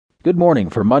Good morning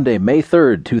for Monday, May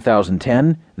 3rd,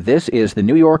 2010. This is the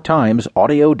New York Times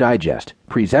Audio Digest,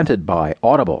 presented by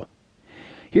Audible.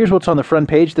 Here's what's on the front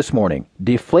page this morning.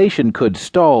 Deflation could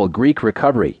stall Greek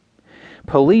recovery.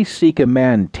 Police seek a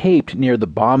man taped near the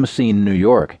bomb scene in New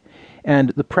York. And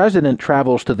the president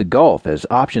travels to the Gulf as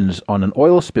options on an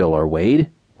oil spill are weighed.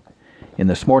 In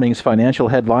this morning's financial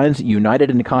headlines,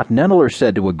 United and Continental are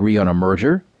said to agree on a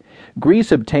merger.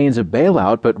 Greece obtains a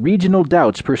bailout, but regional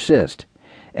doubts persist.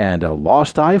 And a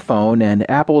lost iPhone and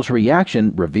Apple's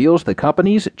reaction reveals the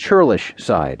company's churlish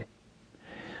side.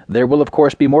 There will, of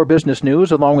course, be more business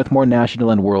news along with more national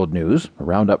and world news, a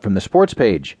roundup from the sports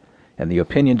page, and the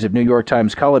opinions of New York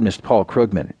Times columnist Paul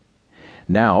Krugman.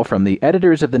 Now, from the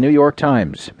editors of the New York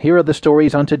Times, here are the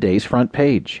stories on today's front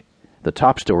page. The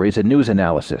top story is a news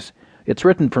analysis. It's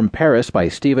written from Paris by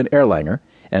Stephen Erlanger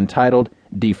and titled,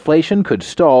 Deflation Could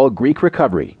Stall Greek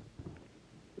Recovery.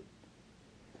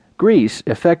 Greece,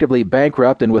 effectively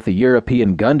bankrupt and with a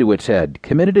European gun to its head,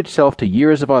 committed itself to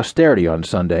years of austerity on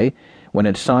Sunday when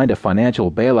it signed a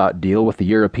financial bailout deal with the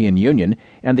European Union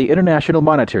and the International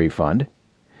Monetary Fund.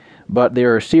 But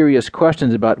there are serious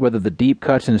questions about whether the deep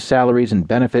cuts in salaries and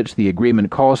benefits the agreement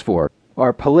calls for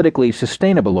are politically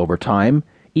sustainable over time,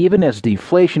 even as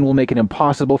deflation will make it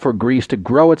impossible for Greece to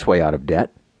grow its way out of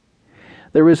debt.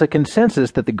 There is a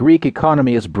consensus that the Greek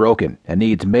economy is broken and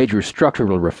needs major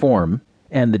structural reform,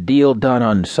 and the deal done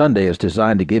on Sunday is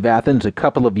designed to give Athens a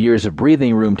couple of years of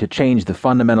breathing room to change the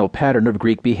fundamental pattern of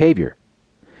Greek behavior.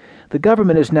 The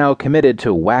government is now committed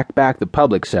to whack back the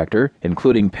public sector,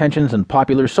 including pensions and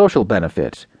popular social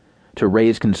benefits, to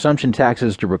raise consumption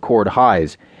taxes to record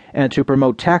highs, and to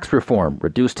promote tax reform,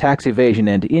 reduce tax evasion,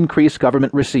 and increase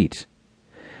government receipts.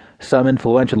 Some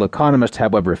influential economists,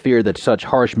 however, fear that such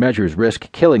harsh measures risk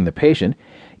killing the patient,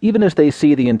 even as they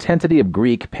see the intensity of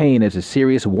Greek pain as a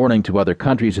serious warning to other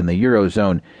countries in the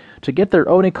Eurozone to get their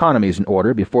own economies in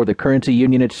order before the currency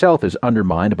union itself is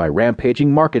undermined by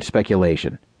rampaging market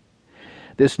speculation.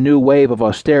 This new wave of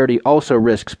austerity also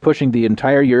risks pushing the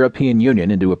entire European Union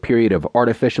into a period of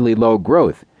artificially low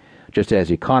growth, just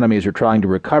as economies are trying to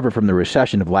recover from the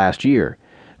recession of last year,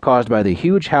 caused by the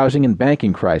huge housing and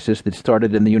banking crisis that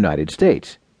started in the United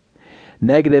States.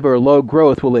 Negative or low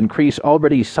growth will increase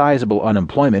already sizable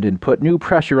unemployment and put new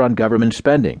pressure on government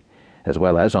spending, as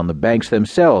well as on the banks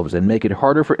themselves, and make it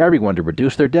harder for everyone to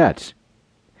reduce their debts.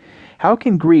 How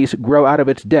can Greece grow out of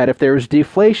its debt if there is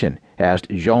deflation? Asked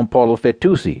Jean-Paul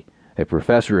Fetoussi, a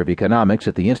professor of economics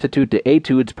at the Institut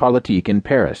d'études politiques in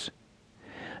Paris.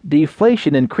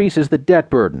 Deflation increases the debt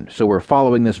burden, so we're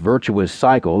following this virtuous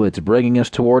cycle that's bringing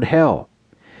us toward hell.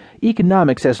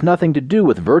 Economics has nothing to do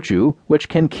with virtue, which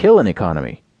can kill an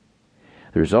economy.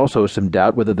 There's also some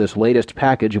doubt whether this latest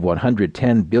package of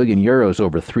 110 billion euros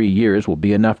over 3 years will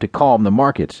be enough to calm the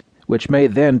markets, which may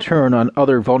then turn on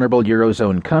other vulnerable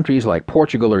Eurozone countries like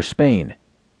Portugal or Spain.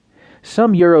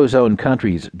 Some Eurozone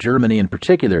countries, Germany in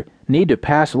particular, need to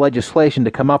pass legislation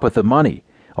to come up with the money,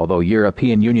 although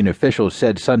European Union officials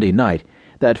said Sunday night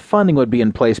that funding would be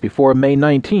in place before May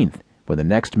 19th, when the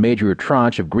next major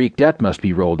tranche of Greek debt must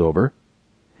be rolled over.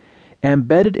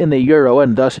 Embedded in the euro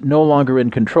and thus no longer in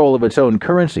control of its own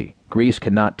currency, Greece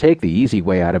cannot take the easy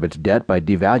way out of its debt by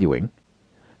devaluing.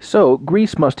 So,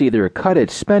 Greece must either cut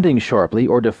its spending sharply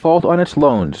or default on its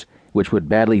loans, which would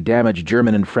badly damage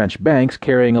German and French banks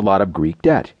carrying a lot of Greek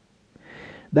debt.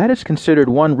 That is considered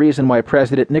one reason why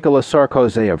President Nicolas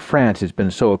Sarkozy of France has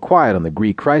been so quiet on the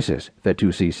Greek crisis,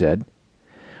 Fetoussi said.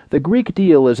 The Greek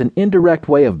deal is an indirect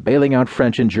way of bailing out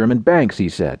French and German banks, he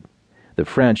said. The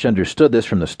French understood this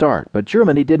from the start, but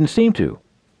Germany didn't seem to.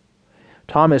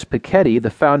 Thomas Piketty, the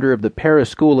founder of the Paris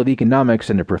School of Economics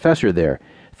and a professor there,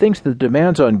 thinks the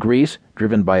demands on Greece,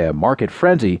 driven by a market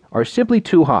frenzy, are simply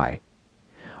too high.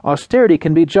 Austerity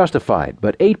can be justified,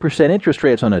 but 8% interest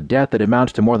rates on a debt that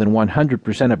amounts to more than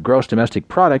 100% of gross domestic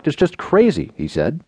product is just crazy, he said.